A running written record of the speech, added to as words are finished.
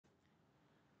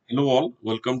Hello all,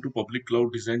 welcome to Public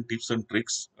Cloud Design Tips and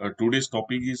Tricks. Today's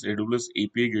topic is AWS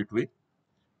API Gateway.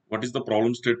 What is the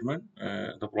problem statement?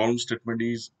 The problem statement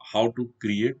is how to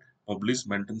create, publish,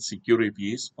 maintain secure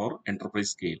APIs for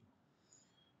enterprise scale.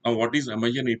 Now, what is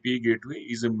Amazon API Gateway?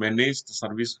 Is a managed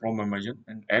service from Amazon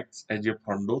and acts as a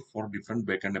front door for different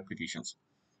backend applications.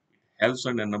 Helps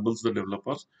and enables the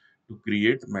developers to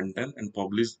create, maintain, and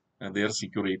publish their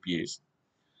secure APIs.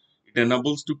 It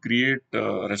enables to create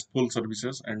RESTful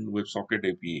services and WebSocket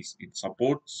APIs. It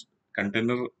supports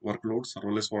container workloads,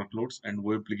 serverless workloads, and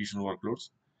web application workloads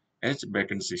as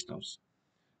backend systems.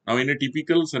 Now, in a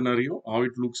typical scenario, how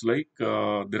it looks like,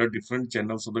 there are different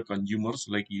channels of the consumers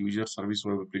like user service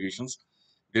web applications.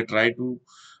 They try to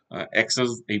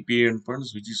access API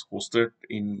endpoints, which is hosted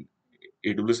in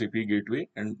AWS API Gateway,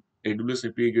 and AWS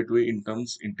API Gateway in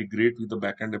turns integrate with the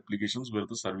backend applications where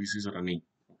the service is running.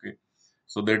 Okay,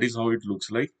 so that is how it looks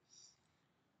like.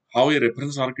 How a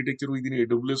reference architecture within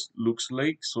AWS looks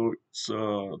like. So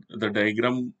the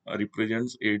diagram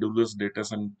represents AWS data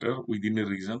center within a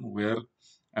region where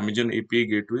Amazon API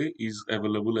Gateway is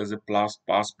available as a PaaS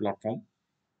platform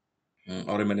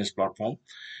or a managed platform,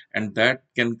 and that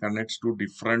can connect to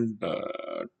different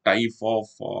type of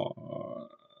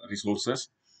resources.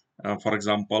 For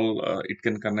example, it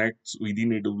can connect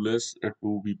within AWS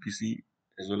to VPC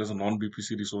as well as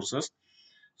non-VPC resources.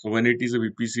 So when it is a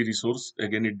VPC resource,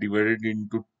 again it divided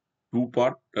into two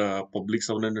part, public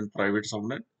subnet and private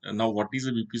subnet. And now what is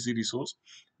a VPC resource?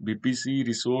 VPC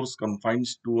resource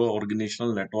confines to a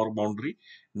organizational network boundary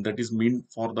that is meant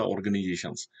for the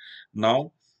organizations.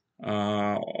 Now,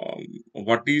 uh,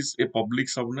 what is a public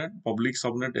subnet? Public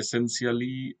subnet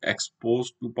essentially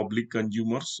exposed to public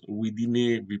consumers within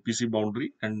a VPC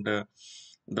boundary, and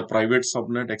the private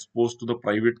subnet exposed to the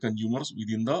private consumers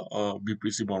within the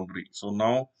VPC boundary. So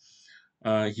now,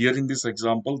 here in this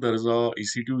example, there is a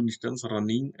EC2 instance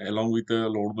running along with a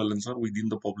load balancer within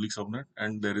the public subnet,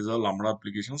 and there is a Lambda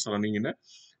applications running in a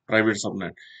private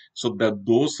subnet. So that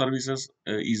those services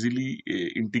easily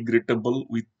integratable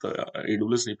with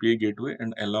AWS API Gateway,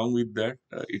 and along with that,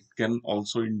 it can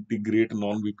also integrate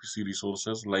non-VPC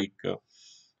resources like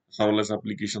serverless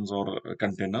applications or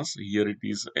containers. Here it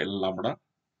is a Lambda,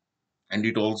 and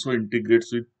it also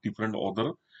integrates with different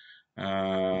other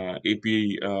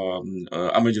API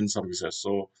Amazon services.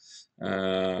 So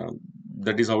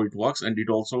that is how it works, and it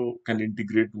also can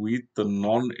integrate with the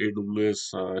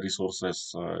non-AWS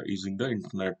resources using the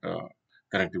internet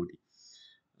connectivity.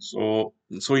 So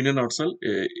in a nutshell,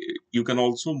 you can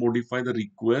also modify the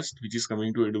request which is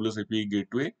coming to AWS API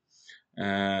Gateway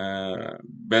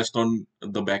based on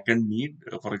the backend need.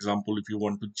 For example, if you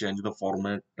want to change the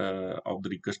format of the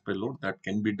request payload, that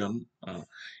can be done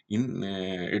in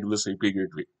AWS API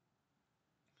Gateway.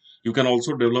 You can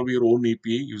also develop your own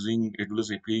API using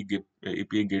AWS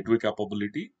API Gateway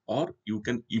capability, or you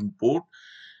can import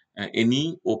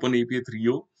any Open API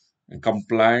 3.0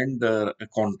 compliant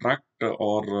contract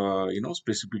or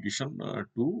specification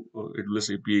to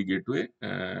AWS API Gateway,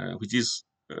 which is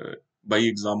by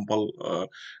example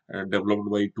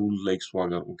developed by tools like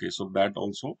Swagger. Okay, so that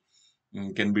also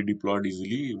can be deployed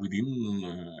easily within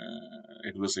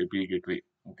AWS API Gateway.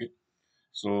 Okay,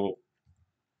 so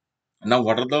now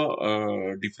what are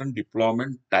the different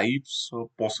deployment types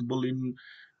possible in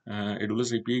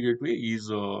AWS API Gateway?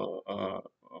 Is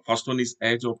first one is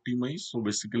edge optimized. So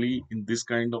basically, in this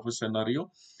kind of a scenario,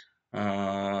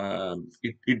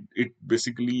 it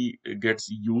basically gets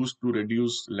used to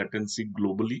reduce latency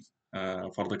globally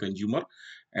for the consumer,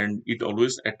 and it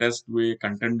always attached to a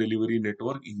content delivery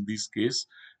network. In this case,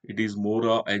 it is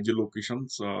more edge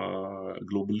locations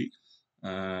globally,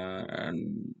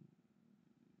 and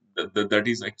that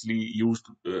is actually used.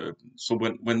 So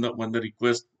when the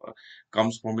request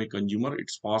comes from a consumer,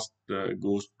 its fast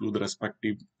goes to the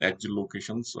respective edge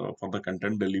locations for the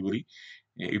content delivery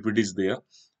if it is there,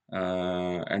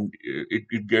 and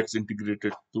it gets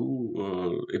integrated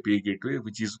to API gateway,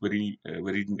 which is very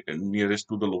nearest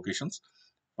to the locations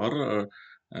for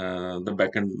the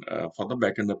backend for the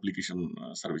backend application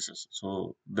services.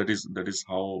 So that is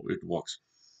how it works.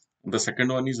 The second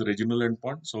one is regional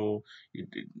endpoint. So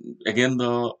again,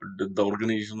 the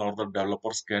organization or the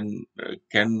developers can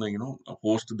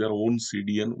host their own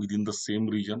CDN within the same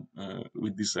region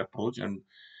with this approach, and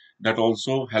that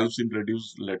also helps in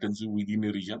reduce latency within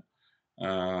a region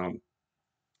uh,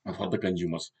 for the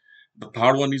consumers. The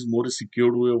third one is more a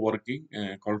secured way of working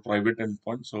called private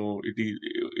endpoint. So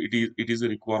it is a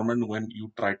requirement when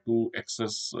you try to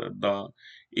access the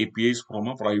APIs from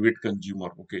a private consumer,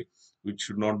 okay, which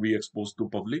should not be exposed to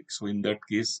public. So in that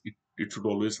case, it should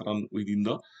always run within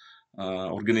the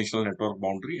organizational network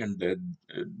boundary, and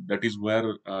that is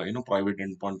where private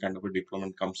endpoint kind of a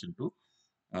deployment comes into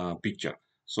picture.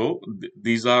 So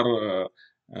these are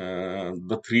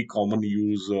the three common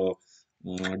use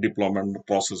deployment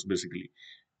process basically.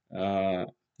 Uh,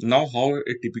 Now, how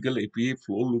a typical API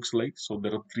flow looks like. So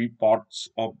there are three parts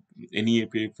of any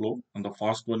API flow, and the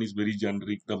first one is very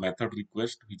generic, the method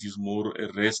request, which is more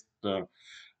a REST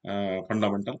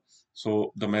fundamental.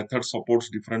 So the method supports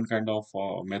different kind of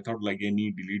method like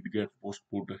any delete, get, post,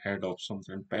 put, head, options,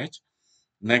 and patch.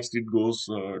 Next, it goes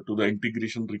to the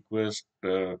integration request.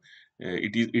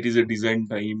 It is a design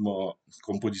time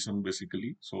composition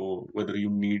basically. So whether you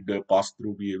need a pass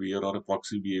through behavior or a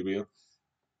proxy behavior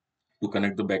to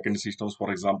connect the backend systems. For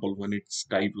example, when it's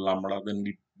type Lambda, then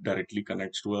it directly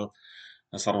connects to a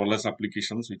serverless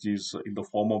applications, which is in the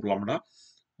form of Lambda.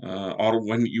 Or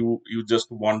when you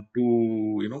just want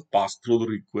to pass through the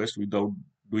request without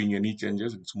doing any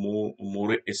changes, it's more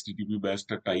a HTTP based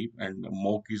type, and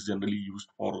mock is generally used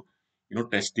for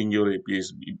testing your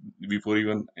APIs before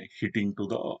even hitting to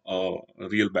the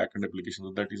real backend application.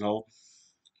 So that is how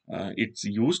it's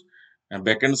used. And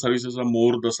backend services are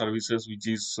more the services which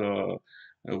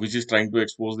is trying to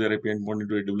expose their API endpoint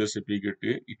into AWS API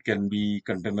gateway. It can be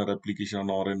container application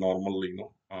or a normal,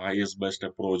 IS based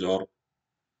approach or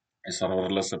a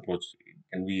serverless approach. It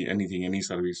can be anything, any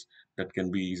service that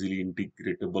can be easily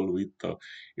integratable with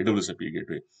AWS API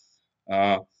gateway.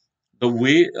 Uh, the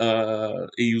way a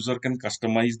user can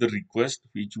customize the request,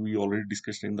 which we already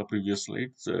discussed in the previous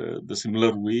slides, the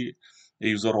similar way a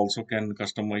user also can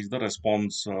customize the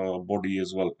response body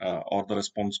as well, or the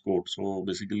response code. So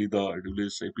basically, the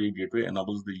AWS API gateway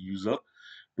enables the user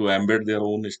to embed their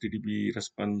own HTTP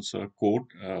response code,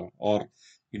 or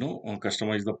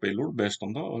customize the payload based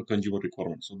on the consumer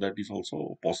requirements. So that is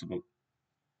also possible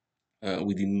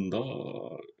within the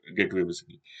gateway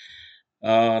basically.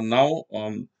 Now,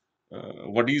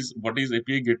 what is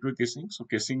API gateway caching? So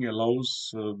caching allows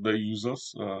the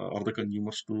users or the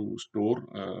consumers to store,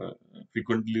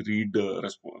 frequently read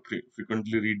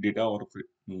data, or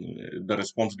the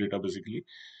response data basically.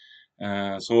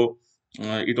 So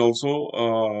it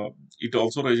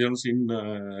also results in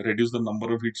reduce the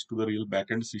number of hits to the real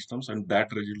backend systems, and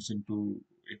that results into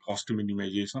a cost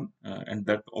minimization, and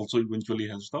that also eventually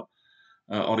helps the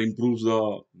or improves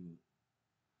the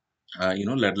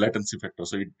latency factor.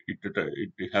 So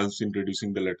it helps in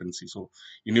reducing the latency. So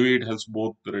in a way it helps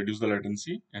both reduce the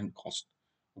latency and cost.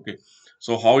 Okay,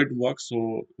 so how it works.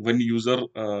 So when user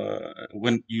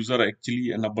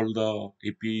actually enable the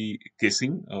API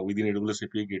casing within AWS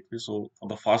API gateway, so for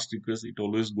the fast request it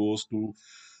always goes to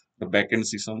the backend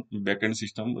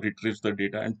system retrieves the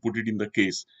data and put it in the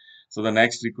case. So the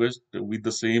next request with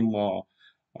the same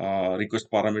request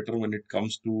parameter, when it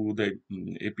comes to the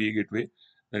API gateway,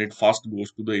 then it first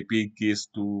goes to the API case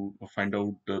to find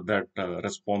out that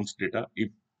response data.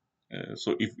 If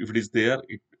it is there,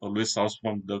 it always starts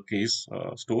from the case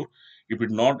store. If it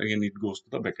not, again it goes to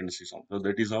the backend system. So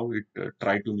that is how it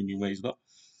try to minimize the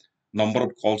number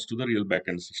of calls to the real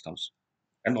backend systems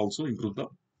and also improve the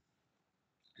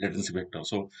latency vector.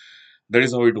 So that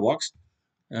is how it works.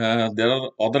 There are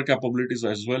other capabilities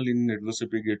as well in AWS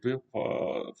API Gateway.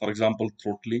 For example,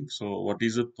 throttling. So, what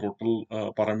is a throttle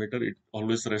parameter? It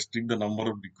always restricts the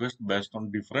number of requests based on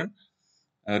different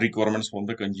requirements from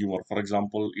the consumer. For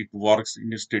example, it works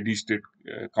in a steady state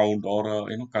count or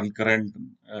a concurrent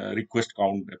request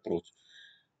count approach.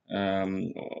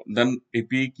 Then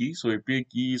API key. So API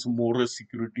key is more a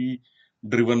security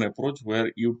driven approach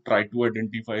where you try to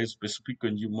identify a specific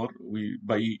consumer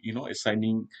by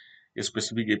assigning a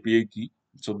specific API key.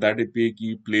 So that API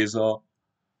key plays a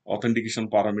authentication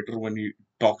parameter when it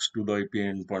talks to the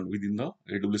API endpoint within the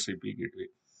AWS API gateway.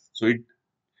 So it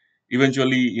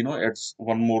eventually adds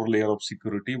one more layer of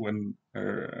security when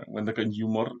the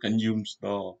consumer consumes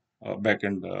the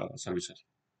backend services.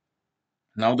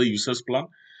 Now the users plan.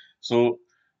 So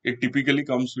it typically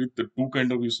comes with the two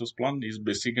kind of users plan, is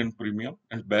basic and premium,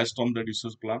 and based on that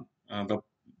users plan, the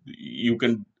you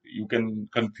can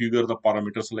configure the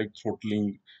parameters like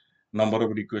throttling, number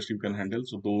of requests you can handle.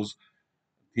 So those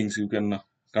things you can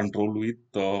control with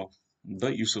the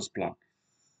users plan.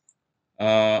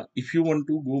 If you want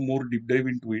to go more deep dive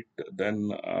into it,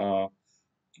 then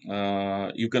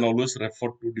you can always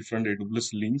refer to different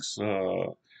AWS links,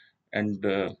 and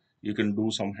you can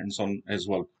do some hands-on as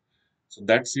well. So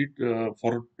that's it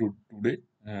for today.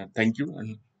 Thank you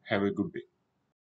and have a good day.